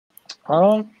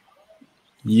Um,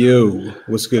 Yo,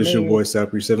 what's good? I It's your mean, boy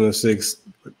Sapri 706.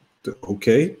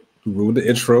 Okay, we ruined the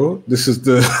intro. This is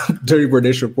the Dirty Bird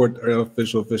Nation Report, our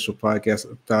official podcast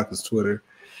of Falcons Twitter.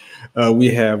 We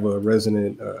have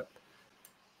resident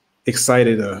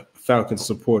excited Falcons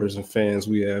supporters and fans.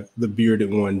 We have the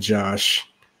bearded one, Josh.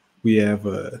 We have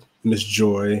Miss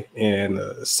Joy and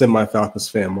semi-Falcons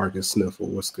fan, Marcus Sniffle.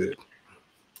 What's good?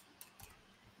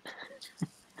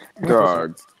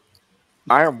 Dog,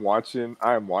 I am watching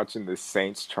the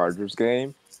Saints Chargers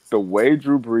game. The way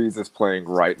Drew Brees is playing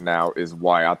right now is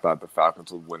why I thought the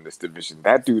Falcons would win this division.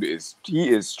 That dude is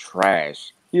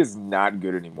trash. He is not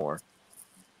good anymore.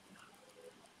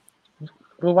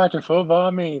 we're watching football.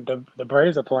 I mean, the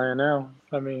Braves are playing now.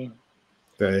 I mean,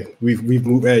 Hey, we've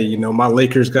moved. Hey, my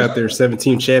Lakers got their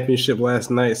 17th championship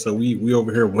last night, so we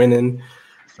over here winning.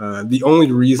 The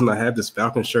only reason I have this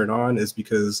Falcons shirt on is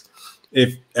because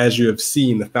as you have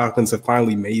seen, the Falcons have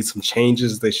finally made some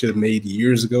changes they should have made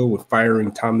years ago with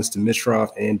firing Thomas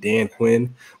Dimitroff and Dan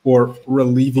Quinn or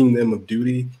relieving them of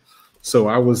duty. So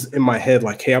I was in my head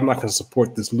like, hey, I'm not going to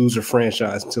support this loser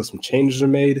franchise until some changes are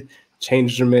made.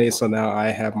 So now I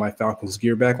have my Falcons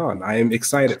gear back on. I am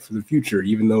excited for the future,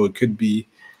 even though it could be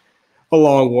a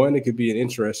long one. It could be an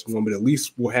interesting one, but at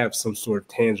least we'll have some sort of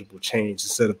tangible change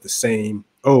instead of the same,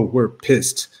 oh, we're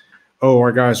pissed. Oh,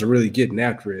 our guys are really getting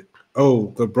after it.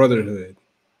 Oh, the brotherhood.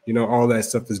 All that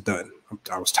stuff is done.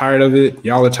 I was tired of it.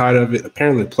 Y'all are tired of it.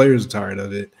 Apparently, players are tired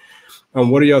of it.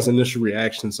 What are y'all's initial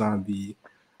reactions on the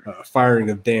firing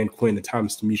of Dan Quinn and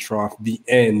Thomas Dimitroff, the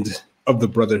end of the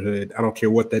brotherhood? I don't care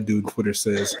what that dude on Twitter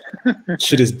says.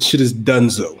 Shit is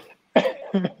donezo.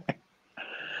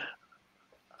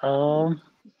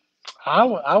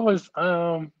 I was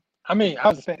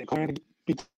expecting Quinn to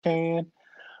be canned,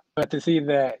 but to see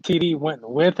that TD went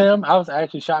with him, I was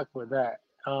actually shocked with that.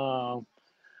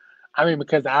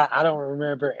 Because I don't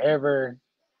remember ever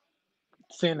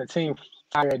seeing the team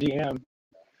fire a GM.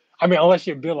 Unless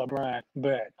you're Bill O'Brien,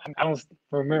 but I don't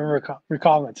remember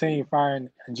recalling a team firing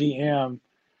a GM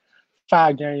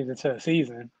 5 games into a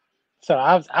season. So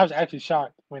I was actually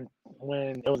shocked when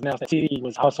it was announced that TD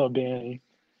was also being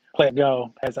let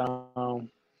go as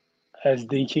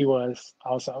DQ was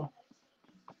also.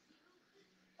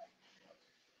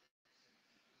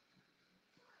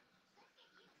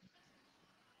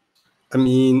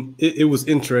 It was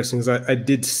interesting because I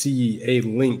did see a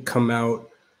link come out.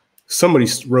 Somebody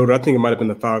wrote, I think it might have been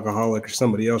the Falcoholic or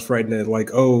somebody else writing it like,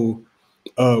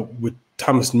 with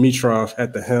Thomas Dimitroff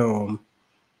at the helm,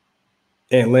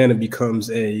 Atlanta becomes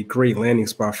a great landing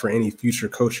spot for any future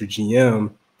coach or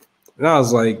GM. And I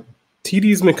was like,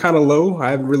 TD's been kind of low.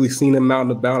 I haven't really seen him out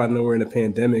and about. I know we're in a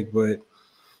pandemic, but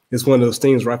it's one of those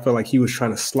things where I felt like he was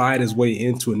trying to slide his way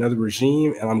into another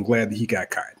regime, and I'm glad that he got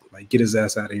caught. Like, get his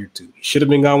ass out of here, too. He should have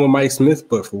been gone with Mike Smith,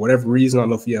 but for whatever reason, I don't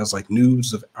know if he has, like,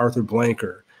 news of Arthur Blank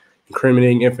or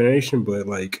incriminating information, but,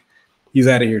 like, he's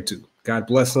out of here, too. God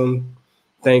bless him.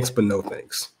 Thanks, but no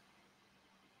thanks.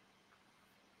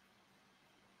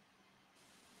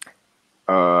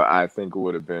 I think it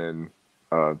would have been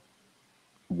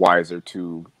wiser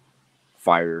to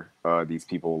fire these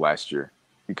people last year.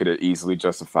 You could have easily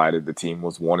justified it. The team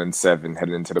was 1-7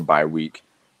 heading into the bye week.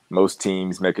 Most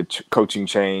teams make a coaching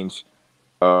change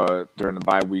during the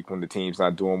bye week when the team's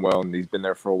not doing well, and he's been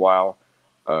there for a while.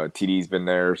 TD's been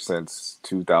there since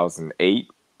 2008,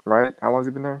 right? How long has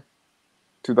he been there?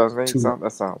 2008?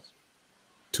 That sounds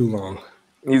too long.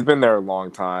 He's been there a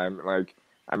long time.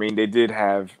 They did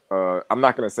have I'm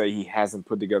not going to say he hasn't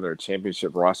put together a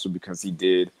championship roster because he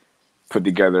did put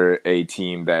together a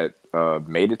team that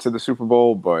made it to the Super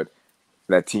Bowl, but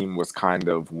that team was kind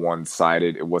of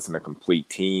one-sided. It wasn't a complete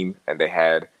team, and they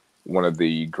had one of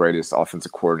the greatest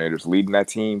offensive coordinators leading that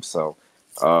team. So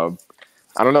I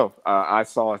don't know. I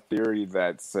saw a theory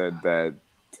that said that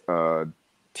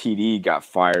TD got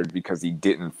fired because he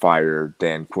didn't fire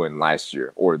Dan Quinn last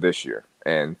year or this year,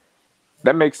 and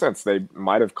that makes sense. They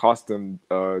might have cost him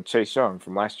Chase Young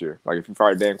from last year. Like, if you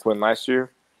fired Dan Quinn last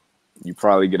year, you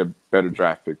probably get a better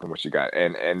draft pick than what you got.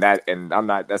 And I'm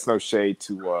not. That's no shade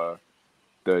to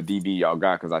the DB y'all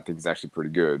got, because I think he's actually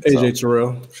pretty good. AJ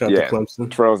Terrell, shout out to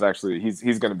Clemson. Terrell's actually he's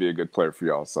going to be a good player for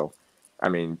y'all. So,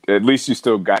 at least you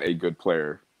still got a good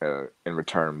player in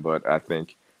return. But I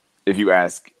think if you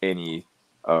ask any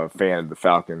fan of the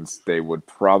Falcons, they would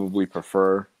probably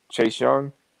prefer Chase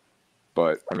Young.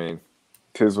 But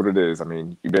tis what it is.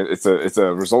 It's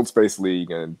a results-based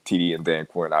league, and TD and Dan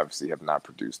Quinn obviously have not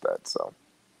produced that. So,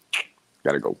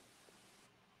 gotta go.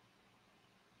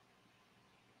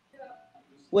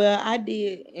 Well, I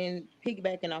did, and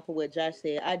piggybacking off of what Josh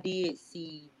said, I did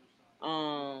see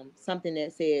something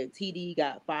that said TD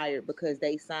got fired because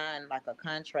they signed like a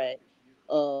contract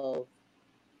of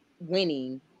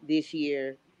winning this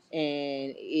year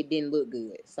and it didn't look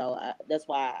good. So that's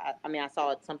why I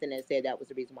saw something that said that was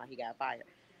the reason why he got fired.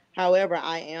 However,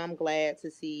 I am glad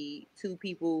to see two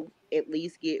people at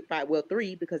least get fired. Well,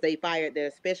 three, because they fired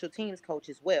their special teams coach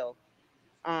as well.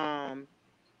 Um,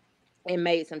 and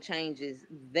made some changes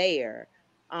there.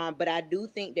 But I do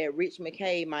think that Rich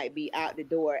McKay might be out the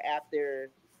door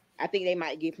after. I think they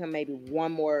might give him maybe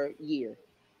one more year.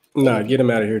 And Nah, if he get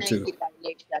him out of here can't too. get right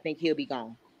next year, I think he'll be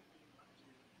gone.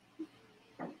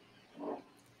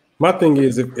 My thing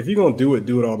is, if you're going to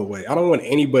do it all the way. I don't want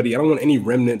any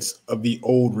remnants of the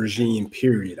old regime,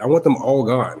 period. I want them all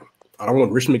gone. I don't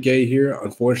want Rich McKay here.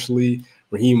 Unfortunately,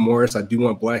 Raheem Morris, I do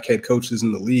want black head coaches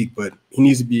in the league, but he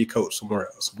needs to be a coach somewhere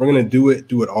else. If we're going to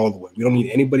do it all the way. We don't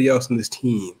need anybody else on this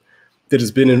team that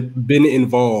has been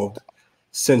involved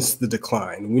since the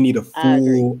decline. We need a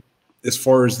full, as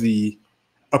far as the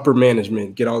upper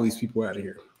management, get all these people out of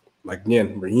here. Like,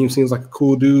 again, Raheem seems like a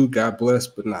cool dude. God bless,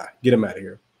 but nah, get him out of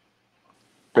here.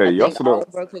 Hey, I think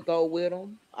Oliver could go with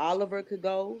him. Oliver could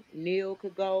go. Neil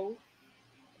could go.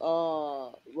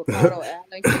 Ricardo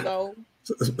Allen could go.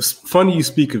 It's funny you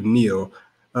speak of Neil.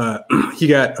 He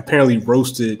got apparently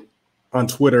roasted on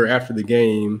Twitter after the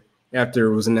game, after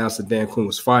it was announced that Dan Quinn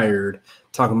was fired,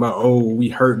 talking about, oh, we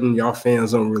hurting, y'all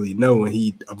fans don't really know. And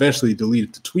he eventually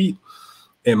deleted the tweet.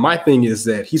 And my thing is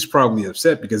that he's probably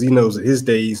upset because he knows that his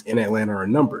days in Atlanta are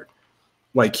numbered.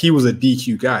 Like, he was a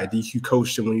DQ guy. DQ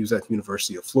coached him when he was at the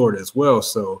University of Florida as well.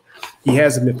 So he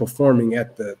hasn't been performing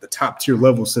at the top tier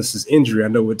level since his injury. I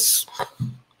know it's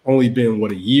only been,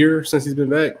 a year since he's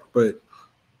been back. But,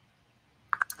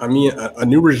 I mean, a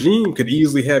new regime could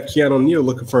easily have Keanu Neal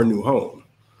looking for a new home.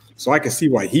 So I can see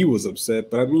why he was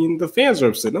upset. But, I mean, the fans are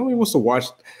upset. Nobody wants to watch.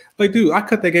 Like, dude, I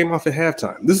cut that game off at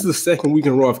halftime. This is the second week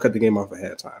in a row I've cut the game off at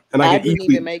halftime. And I didn't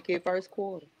even make it first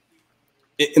quarter.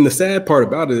 And the sad part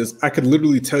about it is I could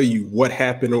literally tell you what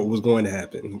happened or what was going to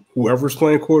happen. Whoever's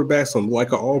playing quarterbacks on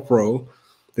like an all-pro,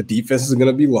 the defense is going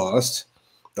to be lost.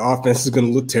 The offense is going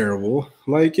to look terrible.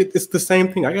 Like, it's the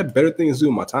same thing. I got better things to do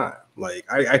in my time. Like,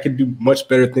 I could do much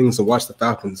better things to watch the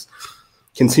Falcons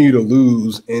continue to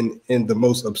lose in the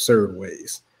most absurd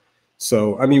ways.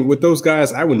 So, I mean, with those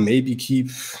guys, I would maybe keep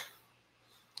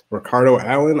Ricardo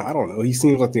Allen. I don't know. He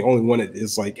seems like the only one that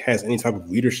is like has any type of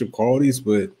leadership qualities,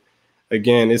 but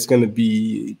again, it's going to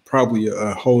be probably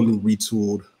a whole new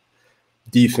retooled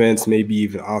defense, maybe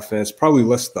even offense, probably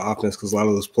less the offense because a lot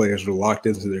of those players are locked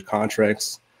into their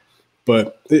contracts.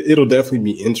 But it'll definitely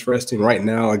be interesting. Right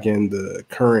now, again, the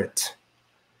current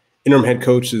interim head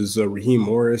coach is Raheem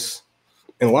Morris.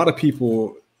 And a lot of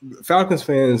people, Falcons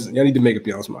fans, y'all need to make up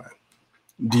y'all's mind.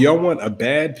 Do y'all want a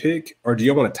bad pick or do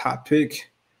y'all want a top pick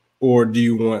or do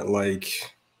you want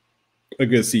like a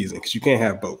good season? Because you can't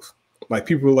have both. Like,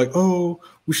 people were like, oh,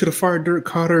 we should have fired Dirk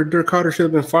Cotter. Dirk Cotter should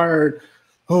have been fired.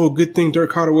 Oh, good thing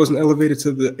Dirk Cotter wasn't elevated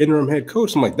to the interim head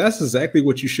coach. I'm like, that's exactly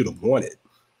what you should have wanted.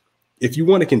 If you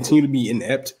want to continue to be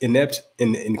inept,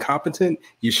 and incompetent,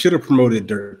 you should have promoted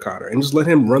Dirk Cotter and just let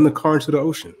him run the car into the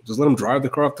ocean. Just let him drive the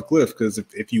car off the cliff. Because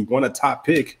if you want a top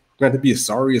pick, you're going to have to be as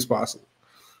sorry as possible.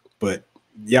 But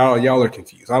y'all are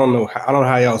confused. I don't know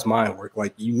how y'all's mind work.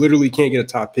 Like, you literally can't get a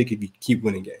top pick if you keep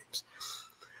winning games.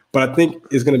 But I think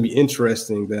it's going to be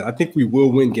interesting that I think we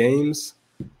will win games.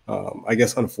 I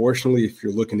guess, unfortunately, if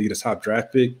you're looking to get a top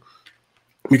draft pick,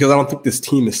 because I don't think this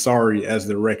team is sorry as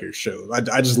their record shows.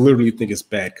 I just literally think it's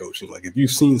bad coaching. Like, if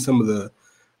you've seen some of the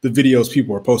videos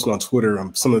people are posting on Twitter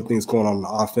on some of the things going on in the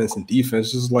offense and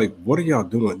defense, just like, what are y'all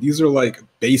doing? These are like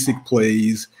basic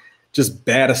plays, just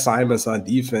bad assignments on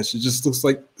defense. It just looks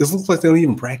like they don't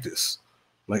even practice.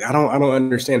 Like, I don't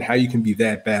understand how you can be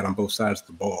that bad on both sides of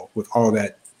the ball with all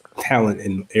that talent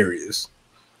in areas.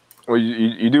 Well,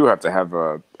 you do have to have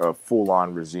a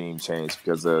full-on regime change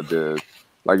because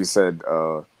like you said,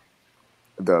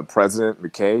 the president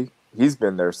McKay, he's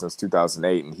been there since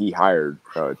 2008, and he hired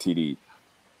TD.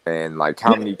 And like,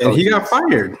 how many? And he got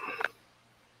fired.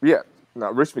 Yeah,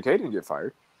 no, Rich McKay didn't get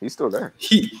fired. He's still there.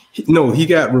 He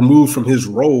got removed from his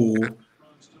role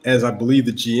as, I believe,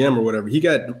 the GM or whatever. He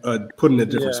got put in a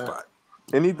different spot.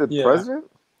 And he's the president.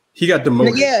 He got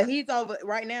demoted. Yeah, he's over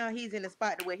right now. He's in a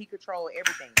spot to where he control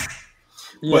everything.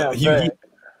 Yeah,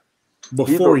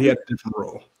 before he had a different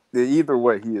role. Either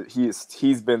way,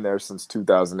 he's been there since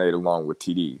 2008 along with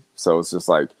TD. So it's just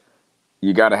like,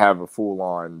 you got to have a full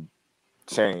on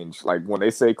change. Like, when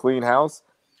they say clean house,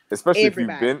 especially if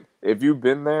you've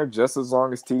been there just as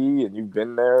long as TD and you've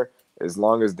been there as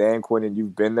long as Dan Quinn and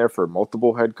you've been there for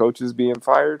multiple head coaches being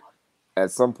fired,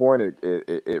 at some point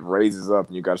it raises up,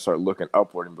 and you got to start looking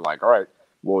upward and be like, all right,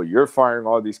 well, you're firing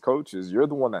all these coaches. You're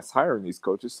the one that's hiring these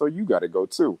coaches, so you got to go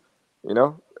too. You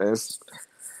know, and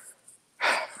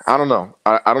I don't know.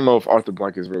 I don't know if Arthur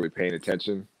Blank is really paying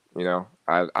attention. You know,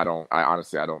 I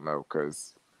honestly I don't know,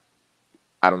 because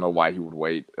I don't know why he would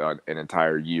wait an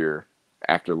entire year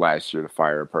after last year to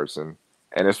fire a person.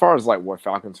 And as far as like what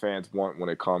Falcons fans want when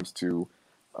it comes to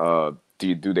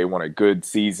do they want a good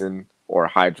season or a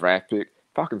high draft pick?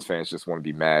 Falcons fans just want to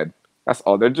be mad. That's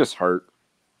all. They're just hurt.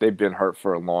 They've been hurt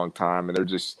for a long time, and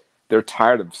they're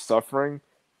tired of suffering,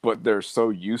 but they're so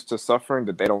used to suffering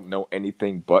that they don't know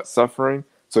anything but suffering.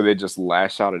 So they just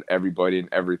lash out at everybody and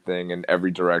everything in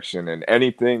every direction, and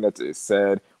anything that is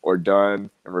said or done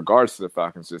in regards to the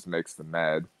Falcons just makes them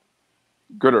mad,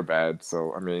 good or bad.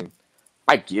 So, I mean,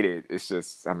 I get it. It's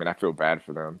just, I mean, I feel bad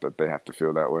for them that they have to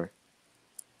feel that way.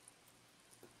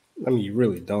 I mean, you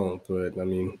really don't, but I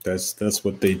mean, that's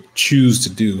what they choose to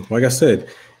do. Like I said,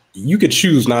 you could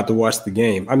choose not to watch the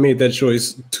game. I made that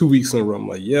choice 2 weeks in a row. I'm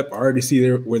like, yep, I already see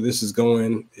where this is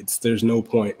going. There's no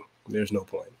point. There's no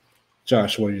point.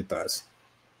 Josh, what are your thoughts?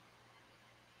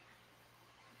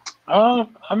 I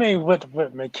mean, with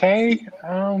McKay,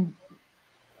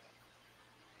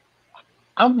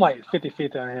 I'm like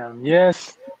 50-50 on him.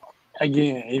 Yes,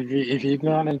 again, if you're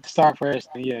going to start fresh,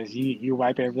 then yes, you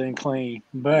wipe everything clean.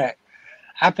 But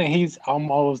I think he's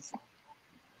almost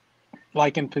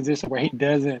like in a position where he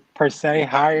doesn't per se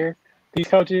hire these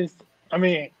coaches. I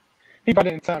mean, he brought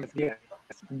in Thomas, yes,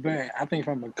 but I think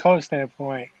from a coach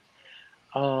standpoint,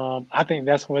 I think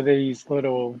that's where these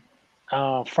little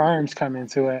firms come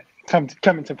into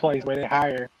place, where they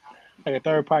hire like a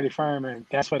third party firm, and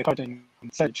that's where the coaching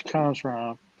search comes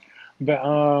from. But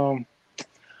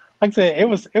like I said, it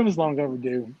was long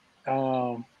overdue.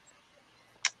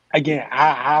 Again,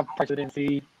 I personally didn't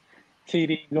see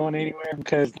TD going anywhere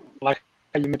because, like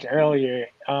you mentioned earlier,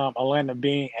 Atlanta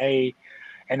being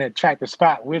an attractive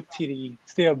spot with TD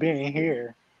still being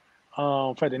here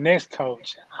for the next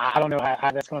coach. I don't know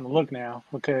how that's going to look now,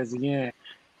 because again,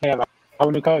 they have a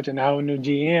whole new coach and a whole new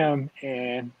GM,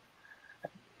 and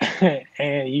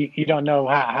and you don't know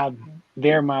how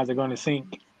their minds are going to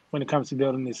sync when it comes to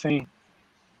building this team.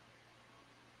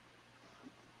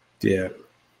 Yeah,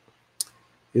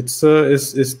 it's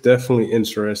definitely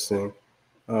interesting.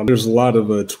 There's a lot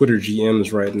of Twitter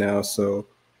GMs right now. So,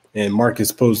 and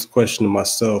Marcus posed the question to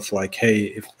myself, like,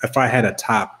 hey, if I had a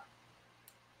top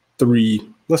 3,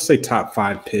 let's say top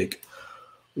 5 pick,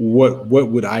 what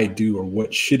would I do, or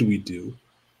what should we do?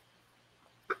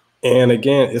 And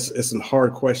again, it's a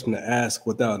hard question to ask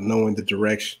without knowing the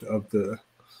direction of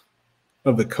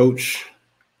the coach,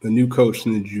 the new coach,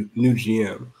 and the new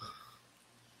GM.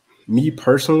 Me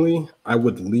personally, I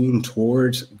would lean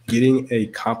towards getting a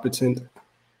competent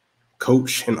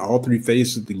coach in all 3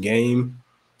 phases of the game,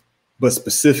 but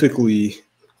specifically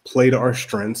play to our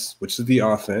strengths, which is the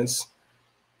offense.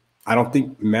 I don't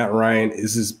think Matt Ryan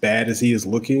is as bad as he is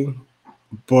looking,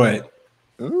 but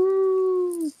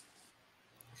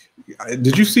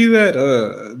did you see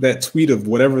that tweet of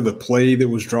whatever the play that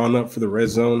was drawn up for the red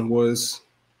zone was?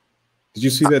 Did you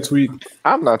see that tweet?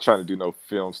 I'm not trying to do no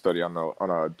film study on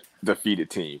a defeated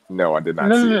team. No, I did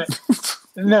not see it.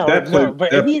 No,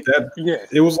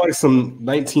 it was like some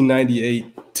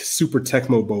 1998 Super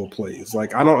Tecmo Bowl plays.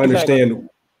 Like, I don't understand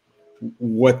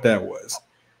what that was.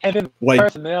 And then the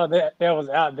personnel that was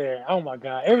out there, oh my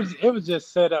God, it was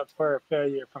just set up for a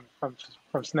failure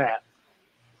from snap.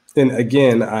 And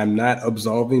again, I'm not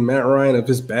absolving Matt Ryan of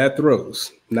his bad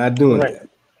throws. Not doing that.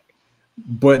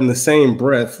 But in the same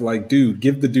breath, like, dude,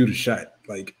 give the dude a shot.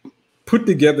 Like, put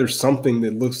together something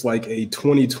that looks like a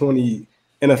 2020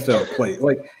 NFL play.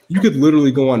 Like, you could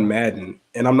literally go on Madden,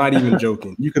 and I'm not even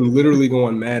joking. You can literally go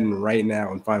on Madden right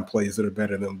now and find plays that are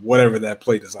better than whatever that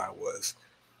play design was.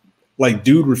 Like,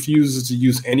 dude refuses to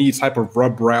use any type of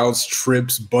rub routes,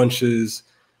 trips, bunches,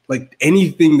 like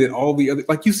anything that all the other,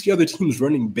 like, you see other teams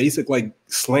running basic like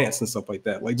slants and stuff like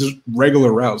that, like just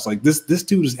regular routes. Like this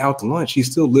dude is out to lunch.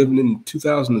 He's still living in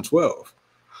 2012,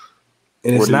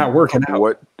 and it's not working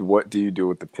out. What do you do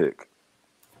with the pick?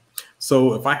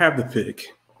 So if I have the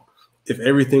pick, if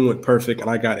everything went perfect and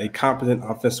I got a competent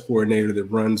offensive coordinator that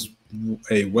runs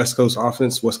a West Coast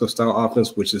style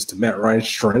offense, which is to Matt Ryan's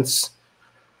strengths,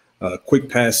 quick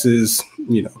passes,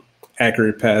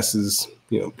 accurate passes,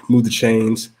 move the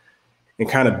chains, and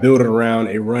kind of build it around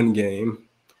a run game,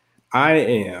 I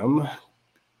am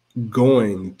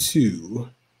going to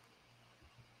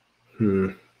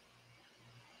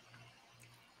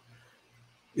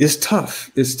It's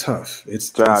tough. It's tough.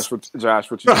 Josh, what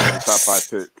you doing with the top 5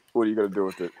 pick? What are you going to do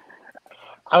with it?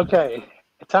 Okay.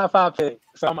 top 5 pick.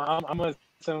 So I'm gonna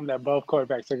assume that both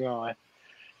quarterbacks are going.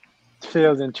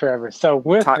 Fields and Trevor. So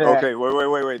with that, okay,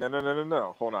 wait.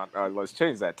 No. Hold on. Let's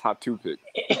change that. Top 2 pick.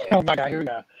 Oh my God, here we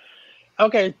go.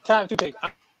 Okay, top 2 pick.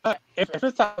 If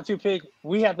it's top 2 pick,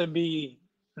 we have to be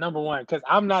number 1 because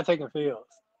I'm not taking Fields.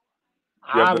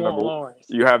 I want Lawrence.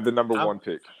 You have the number 1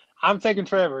 pick. I'm taking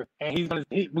Trevor, and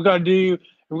we're gonna do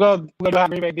how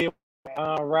Green Bay did with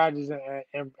Rodgers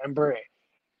and Brett.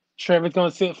 Trevor's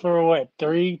gonna sit for what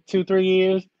 3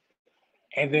 years,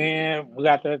 and then we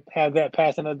got to have that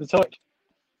passing of the torch.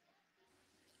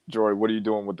 Jory, what are you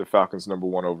doing with the Falcons' number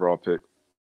 1 overall pick?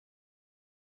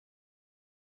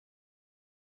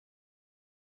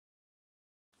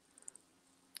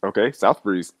 Okay, South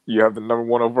Breeze, you have the number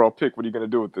 1 overall pick. What are you going to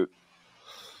do with it?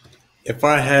 If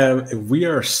we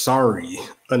are sorry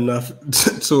enough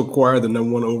to acquire the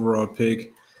number 1 overall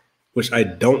pick, which I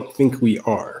don't think we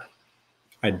are.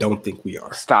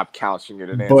 Stop couching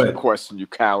it and answer the question, you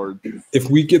coward.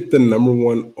 If we get the number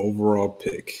 1 overall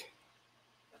pick,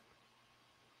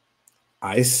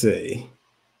 I say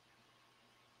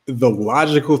the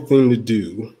logical thing to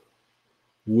do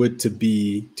would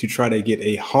be to try to get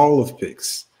a haul of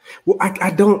picks. Well, I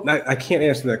can't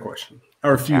answer that question. I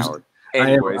refuse.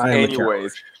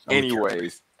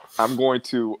 Anyways, I'm going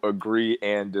to agree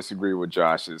and disagree with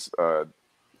Josh's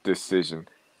decision.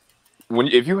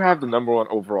 If you have the number 1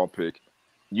 overall pick,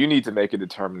 you need to make a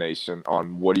determination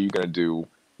on what are you going to do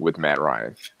with Matt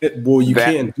Ryan. You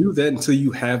can't do that until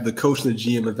you have the coach and the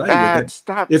GM evaluate.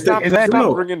 Stop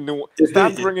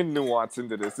bringing nuance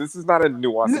into this. This is not a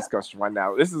nuanced discussion right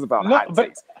now. This is about hot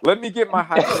takes. Let me get my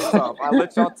hot takes off. I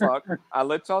let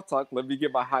y'all talk. Let me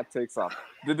get my hot takes off.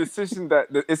 The decision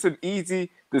it's an easy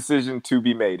decision to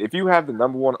be made. If you have the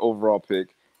number 1 overall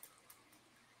pick,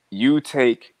 you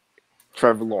take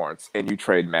Trevor Lawrence and you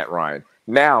trade Matt Ryan.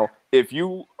 Now, if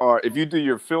you do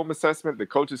your film assessment, the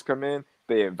coaches come in,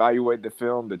 they evaluate the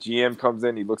film, the GM comes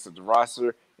in, he looks at the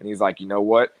roster, and he's like, you know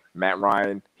what? Matt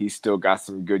Ryan, he's still got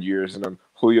some good years in him.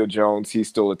 Julio Jones, he's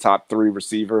still a top 3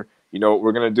 receiver. You know what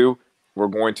we're going to do? We're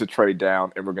going to trade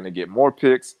down, and we're going to get more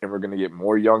picks, and we're going to get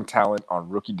more young talent on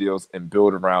rookie deals and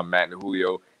build around Matt and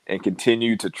Julio and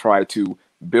continue to try to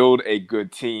build a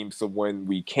good team so when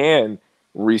we can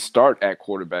restart at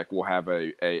quarterback, we'll have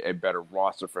a better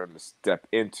roster for him to step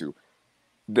into.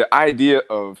 The idea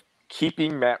of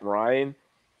keeping Matt Ryan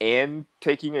and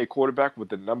taking a quarterback with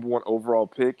the number 1 overall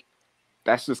pick,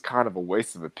 that's just kind of a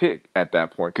waste of a pick at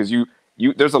that point because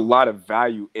there's a lot of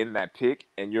value in that pick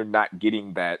and you're not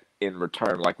getting that in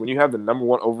return. Like when you have the number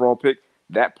 1 overall pick,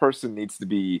 that person needs to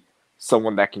be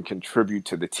someone that can contribute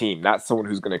to the team, not someone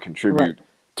who's going to contribute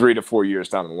 3 to 4 years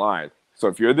down the line. So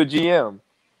if you're the GM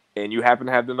and you happen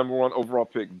to have the number 1 overall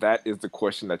pick, that is the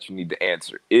question that you need to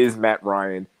answer. Is Matt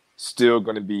Ryan still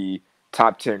going to be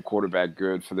top 10 quarterback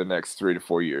good for the next 3 to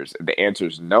 4 years? If the answer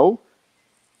is no,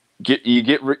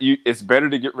 it's better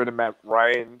to get rid of Matt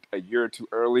Ryan a year or two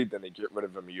early than to get rid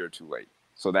of him a year or two late.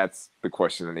 So that's the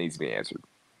question that needs to be answered.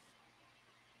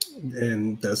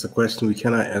 And that's a question we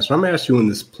cannot answer. I'm going to ask you in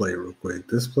this play real quick.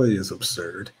 This play is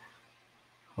absurd.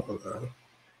 Hold on.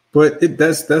 But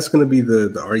that's going to be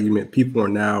the argument. People are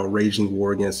now raging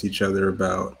war against each other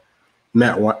about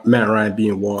Matt Ryan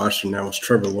being washed, and now it's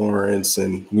Trevor Lawrence,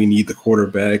 and we need the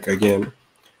quarterback. Again,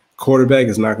 quarterback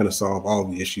is not going to solve all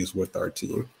the issues with our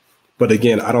team. But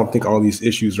again, I don't think all these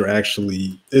issues are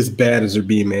actually as bad as they're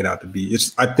being made out to be.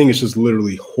 I think it's just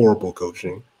literally horrible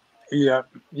coaching. Yeah,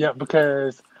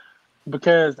 because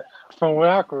from what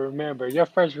I can remember, your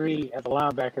first read as a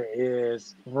linebacker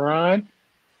is run.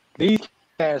 These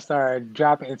cats started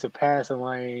dropping into passing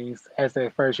lanes as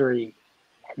their first read.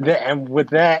 And with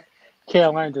that,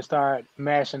 Carolina just started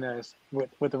mashing us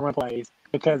with the run plays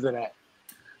because of that.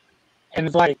 And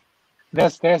it's like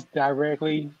that's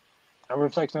directly a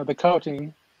reflection of the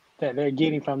coaching that they're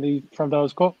getting from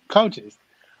those coaches.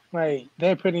 Like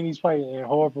they're putting these players in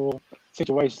horrible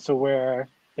situations to where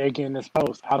they're getting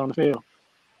exposed out on the field.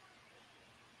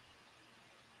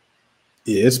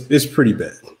 Yeah, it's pretty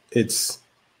bad.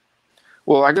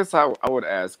 Well, I guess I would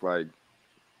ask, like,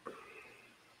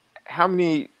 how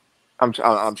many? I'm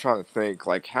trying to think,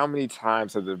 like, how many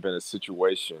times have there been a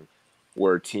situation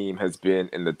where a team has been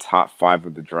in the top 5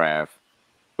 of the draft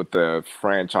with the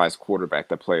franchise quarterback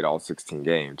that played all 16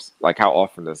 games? Like, how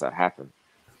often does that happen?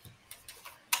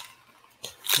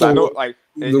 So I know, like,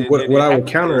 what I would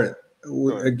counter it.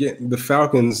 Again, the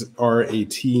Falcons are a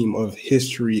team of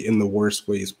history in the worst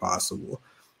ways possible.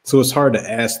 So it's hard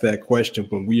to ask that question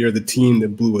when we are the team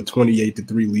that blew a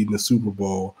 28-3 lead in the Super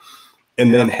Bowl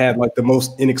and then had like the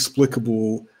most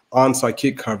inexplicable onside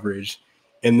kick coverage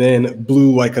and then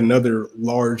blew like another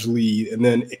large lead, and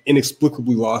then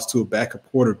inexplicably lost to a backup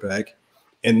quarterback,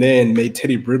 and then made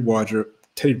Teddy Bridgewater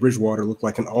look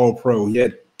like an all-pro. He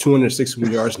had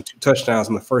 261 yards and 2 touchdowns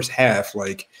in the first half.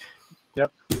 Like,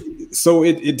 Yep. So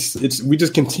it's we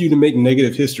just continue to make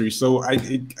negative history. So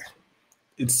it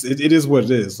is what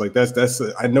it is. Like that's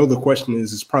I know the question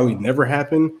is it's probably never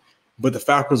happened, but the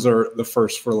Falcons are the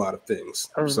first for a lot of things.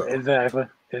 So. Exactly.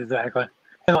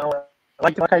 And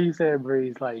like how you said,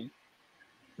 Breeze, like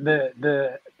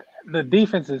the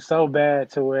defense is so bad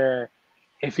to where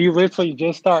if you literally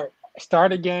just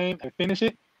start a game and finish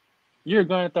it, you're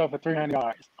going to throw for 300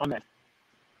 yards on that.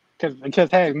 Because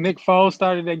had Nick Foles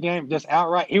started that game just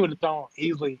outright, he would have thrown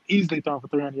easily thrown for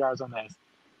 300 yards on that.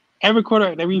 Every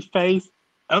quarterback that we faced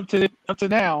up to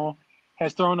now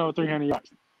has thrown over 300 yards.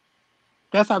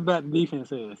 That's how bad the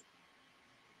defense is.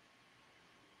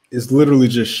 It's literally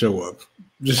just show up.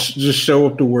 Just show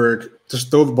up to work. Just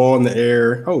throw the ball in the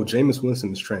air. Oh, Jameis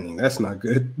Winston is training. That's not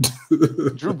good.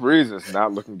 Drew Brees is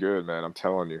not looking good, man. I'm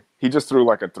telling you. He just threw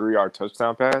like a 3-yard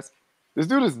touchdown pass. This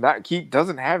dude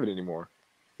doesn't have it anymore.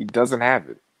 He doesn't have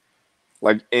it.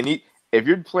 Like, if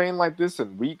you're playing like this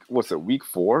in week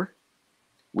 4?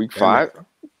 Week 5?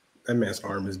 That man's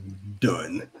arm is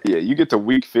done. Yeah, you get to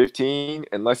week 15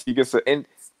 unless he gets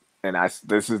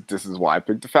this is why I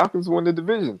picked the Falcons to win the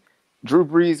division. Drew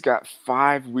Brees got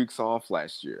 5 weeks off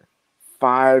last year.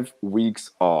 5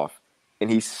 weeks off.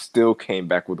 And he still came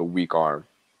back with a weak arm.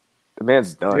 The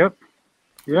man's done. Yep.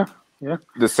 Yeah.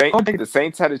 The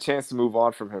Saints had a chance to move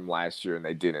on from him last year, and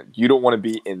they didn't. You don't want to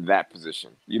be in that position.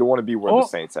 You don't want to be where the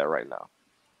Saints at right now.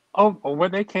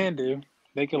 What they can do,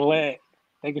 they can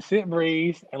sit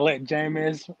Breeze and let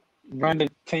Jameis run the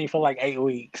team for like 8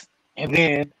 weeks, and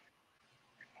then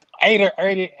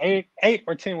 8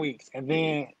 or 10 weeks, and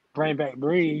then bring back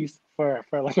Breeze for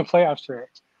like a playoff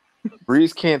stretch.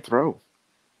 Breeze can't throw.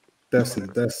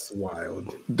 That's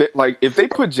wild. Like if they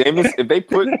put Jameis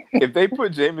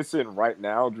in right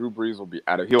now, Drew Brees will be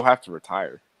out of. He'll have to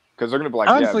retire because they're gonna be like,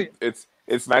 honestly, yeah,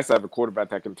 it's nice to have a quarterback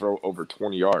that can throw over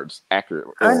 20 yards accurate.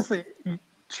 Honestly,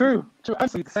 true.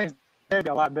 Honestly, the Saints they'd be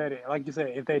a lot better, like you said,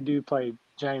 if they do play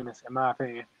Jameis. In my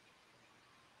opinion,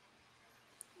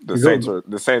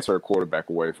 the Saints are a quarterback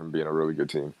away from being a really good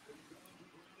team.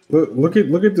 Look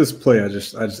at this play. I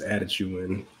just added you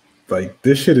in. Like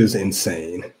this shit is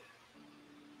insane.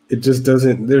 It just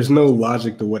doesn't. There's no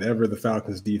logic to whatever the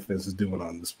Falcons defense is doing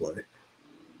on display.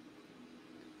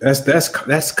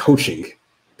 That's coaching.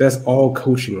 That's all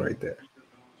coaching right there.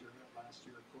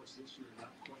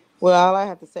 Well, all I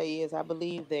have to say is I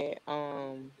believe that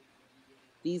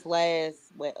these last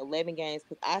 11 games,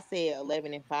 because I said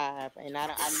 11-5, and I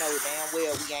know damn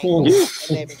well we ain't going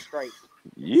 11 straight.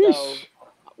 Yeesh. So,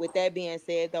 with that being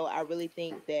said, though, I really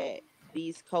think that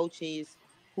these coaches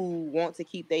who want to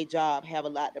keep their job have a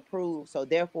lot to prove. So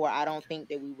therefore, I don't think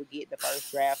that we will get the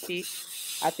first draft pick.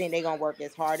 I think they're going to work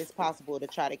as hard as possible to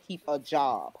try to keep a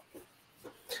job.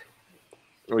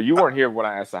 Well, you weren't here when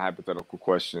I asked a hypothetical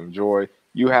question. Joy,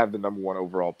 you have the number 1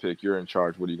 overall pick. You're in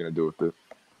charge. What are you going to do with it?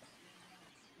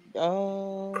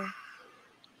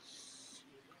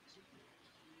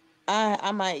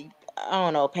 I might, I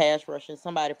don't know, pass rusher,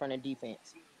 somebody from the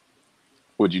defense.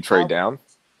 Would you trade down?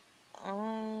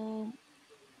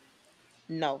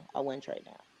 No, I wouldn't trade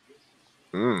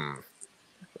down.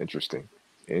 Interesting.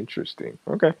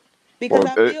 Okay. Because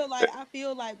I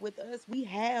feel like with us, we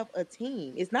have a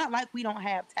team. It's not like we don't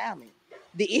have talent.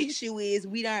 The issue is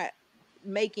we not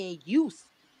making use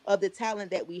of the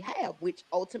talent that we have, which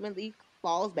ultimately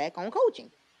falls back on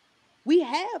coaching. We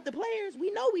have the players.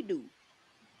 We know we do.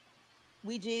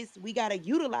 We got to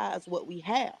utilize what we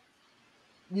have.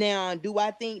 Now, do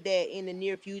I think that in the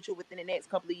near future, within the next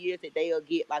couple of years, that they'll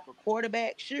get like a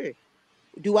quarterback? Sure.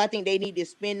 Do I think they need to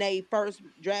spend their first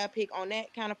draft pick on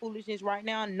that kind of foolishness right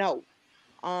now? No.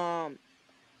 I'll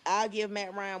give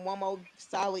Matt Ryan one more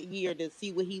solid year to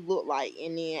see what he looked like,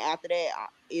 and then after that,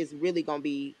 it's really gonna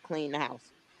be clean the house.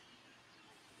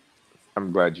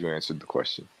 I'm glad you answered the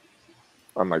question.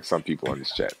 Unlike some people in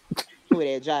this chat. Who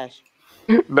that, Josh?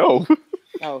 No.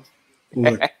 Oh.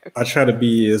 Look, I try to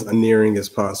be as unerring as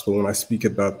possible when I speak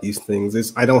about these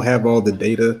things. I don't have all the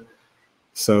data,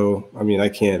 so I mean I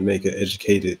can't make an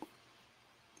educated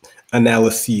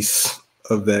analysis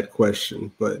of that question.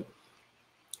 But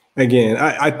again,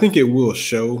 I think it will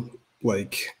show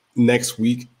like next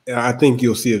week. I think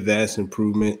you'll see a vast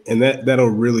improvement, and that'll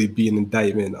really be an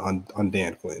indictment on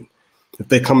Dan Quinn. If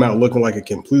they come out looking like a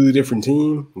completely different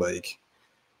team, like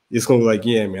it's gonna be like,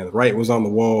 yeah, man, the writing was on the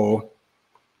wall.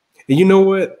 And you know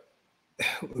what?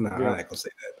 Nah, I'm not gonna say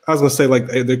that. I was gonna say like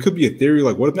there could be a theory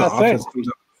like, what if the offense comes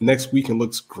out? next week and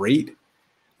looks great.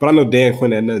 But I know Dan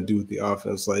Quinn had nothing to do with the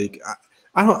offense. Like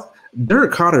I don't.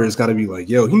 Derek Carter has got to be like,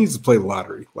 yo, he needs to play the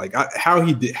lottery. Like how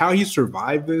he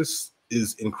survived this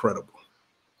is incredible.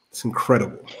 It's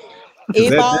incredible.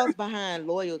 It falls behind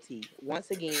loyalty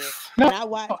once again. No, And I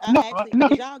watched. no.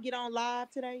 Did y'all get on live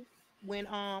today when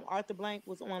Arthur Blank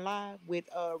was on live with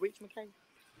Rich McKay?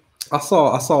 I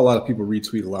saw a lot of people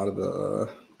retweet a lot of the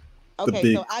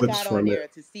big so I clips got from on it. there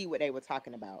to see what they were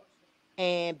talking about.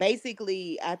 And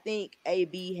basically, I think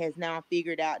AB has now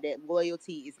figured out that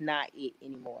loyalty is not it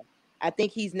anymore. I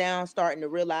think he's now starting to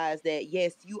realize that,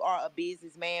 yes, you are a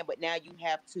businessman, but now you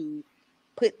have to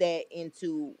put that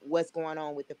into what's going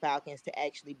on with the Falcons to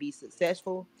actually be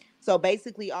successful. So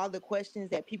basically, all the questions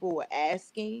that people were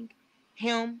asking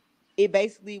him, it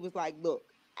basically was like, look,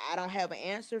 I don't have an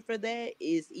answer for that.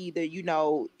 It's either,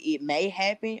 it may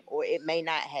happen or it may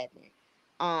not happen.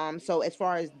 So as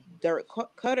far as Dirk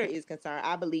Cutter is concerned,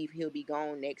 I believe he'll be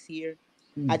gone next year.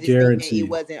 I just think that it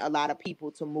wasn't a lot of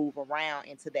people to move around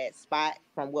into that spot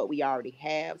from what we already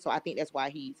have. So I think that's why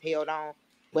he's held on.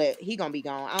 But he's gonna be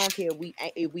gone. I don't care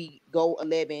if we go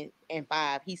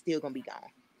 11-5, he's still gonna be gone.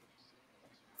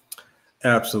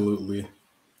 Absolutely.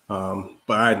 But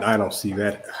I don't see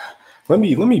that. Let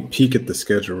me peek at the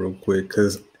schedule real quick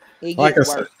because, like I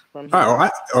said,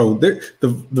 the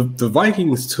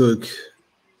Vikings took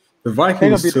the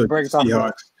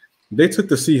Seahawks. They took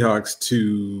the Seahawks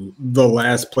to the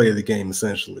last play of the game,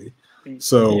 essentially.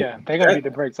 So yeah, they're gonna beat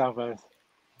the brakes off us.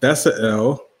 That's an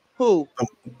L. Who?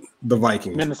 The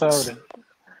Vikings. Minnesota.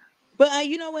 But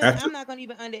you know what? I'm not gonna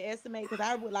even underestimate because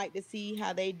I would like to see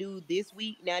how they do this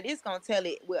week. Now this gonna tell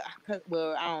it. Well,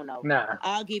 I don't know. Nah.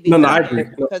 I'll give it. No, I agree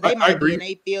because they might be in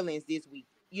their feelings this week.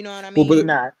 You know what I mean? Well,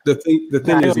 but the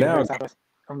thing is now,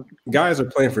 guys are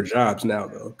playing for jobs now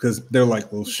though, because they're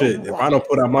like, well, shit. If I don't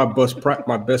put out my best product,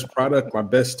 my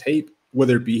best tape,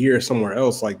 whether it be here or somewhere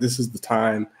else, like this is the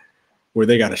time where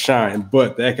they got to shine.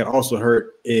 But that can also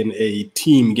hurt in a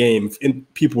team game. And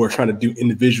people are trying to do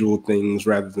individual things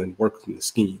rather than work within the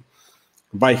scheme.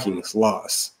 Vikings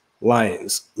loss,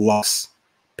 Lions loss,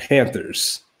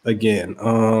 Panthers again.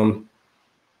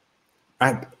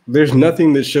 There's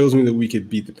nothing that shows me that we could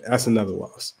beat them. That's another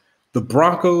loss. The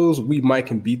Broncos, we might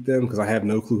can beat them because I have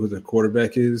no clue who their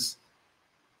quarterback is.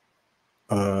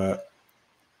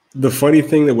 The funny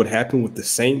thing that would happen with the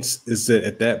Saints is that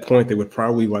at that point they would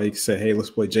probably like say, hey, let's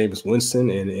play Jameis Winston.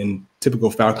 And in typical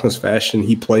Falcons fashion,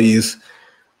 he plays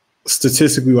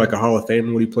statistically like a Hall of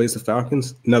Famer when he plays the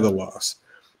Falcons. Another loss.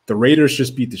 The Raiders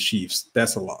just beat the Chiefs.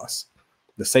 That's a loss.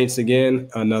 The Saints again,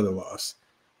 another loss.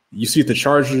 You see what the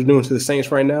Chargers are doing to the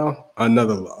Saints right now?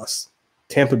 Another loss.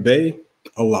 Tampa Bay,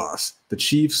 a loss. The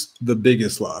Chiefs, the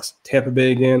biggest loss. Tampa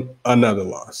Bay again, another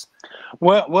loss.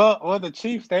 Well, the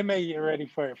Chiefs, they may get ready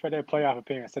for their playoff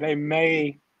appearance. So they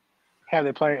may have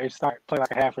their players play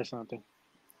like a half or something.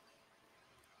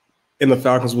 And the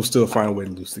Falcons will still find a way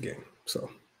to lose the game.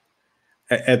 So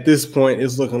at this point,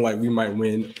 it's looking like we might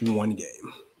win one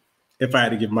game. If I had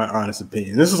to give my honest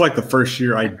opinion. This is like the first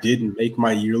year I didn't make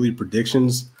my yearly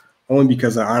predictions, only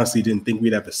because I honestly didn't think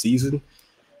we'd have a season.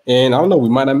 And I don't know, we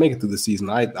might not make it through the season.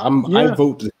 I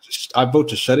vote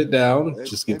to shut it down.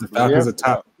 Just give the Falcons a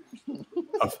top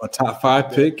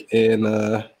 5 pick and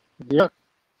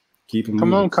keep it moving.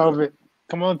 Come on, COVID.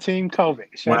 Come on, Team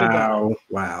COVID. Shut it down.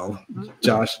 Wow.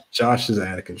 Josh is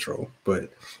out of control.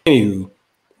 But anywho,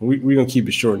 we're gonna keep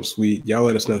it short and sweet. Y'all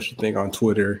let us know what you think on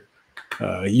Twitter.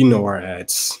 You know our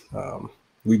ads.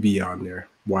 We be on there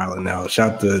wilding out.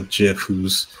 Shout out to Jiff,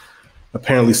 who's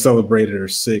apparently celebrated or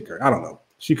sick, or I don't know.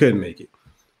 She couldn't make it.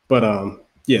 But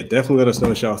yeah, definitely let us know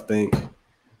what y'all think.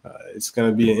 It's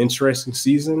gonna be an interesting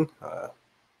season.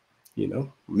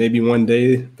 Maybe one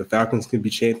day the Falcons can be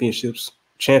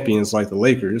champions like the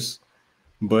Lakers,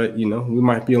 but we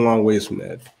might be a long ways from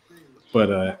that.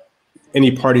 But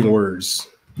any parting words?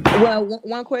 Well,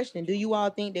 one question: do you all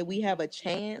think that we have a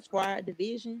chance for our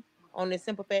division on the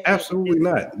simple fact? Absolutely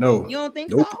not. No. You don't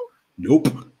think so? Nope.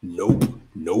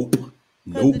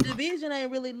 Because the division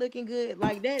ain't really looking good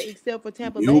like that, except for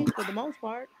Tampa Bay for the most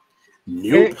part.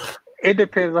 Nope. It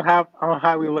depends on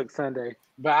how we look Sunday.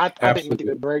 But I think we get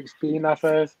the breaks beating off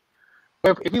us.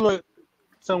 If you look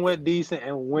somewhat decent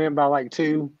and win by like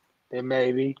 2, then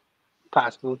maybe,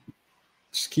 possibly.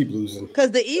 Just keep losing.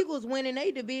 Because the Eagles winning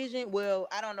their division, well,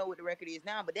 I don't know what the record is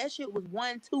now, but that shit was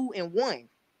 1-2-1.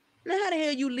 Now, how the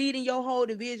hell you leading your whole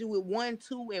division with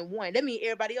 1-2-1? That means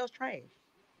everybody else trash.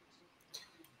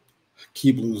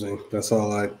 Keep losing. That's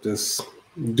all. I just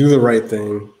do the right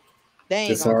thing. They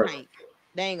ain't gonna tank.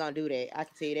 They ain't gonna do that. I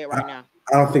can tell you that right now.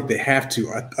 I don't think they have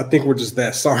to. I think we're just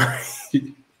that sorry.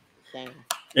 Damn.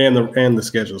 and the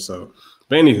schedule. So,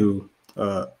 but anywho,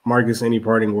 Marcus, any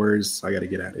parting words? I got to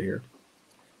get out of here.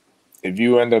 If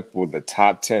you end up with a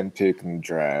top 10 pick in the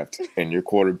draft and your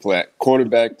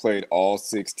quarterback played all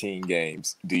 16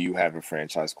 games, do you have a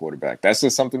franchise quarterback? That's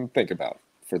just something to think about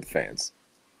for the fans.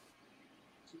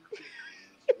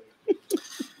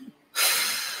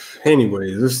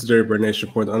 Anyways, this is Jerry Bird Nation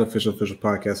Report, the unofficial official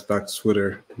podcast. Back to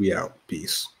Twitter. We out.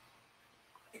 Peace.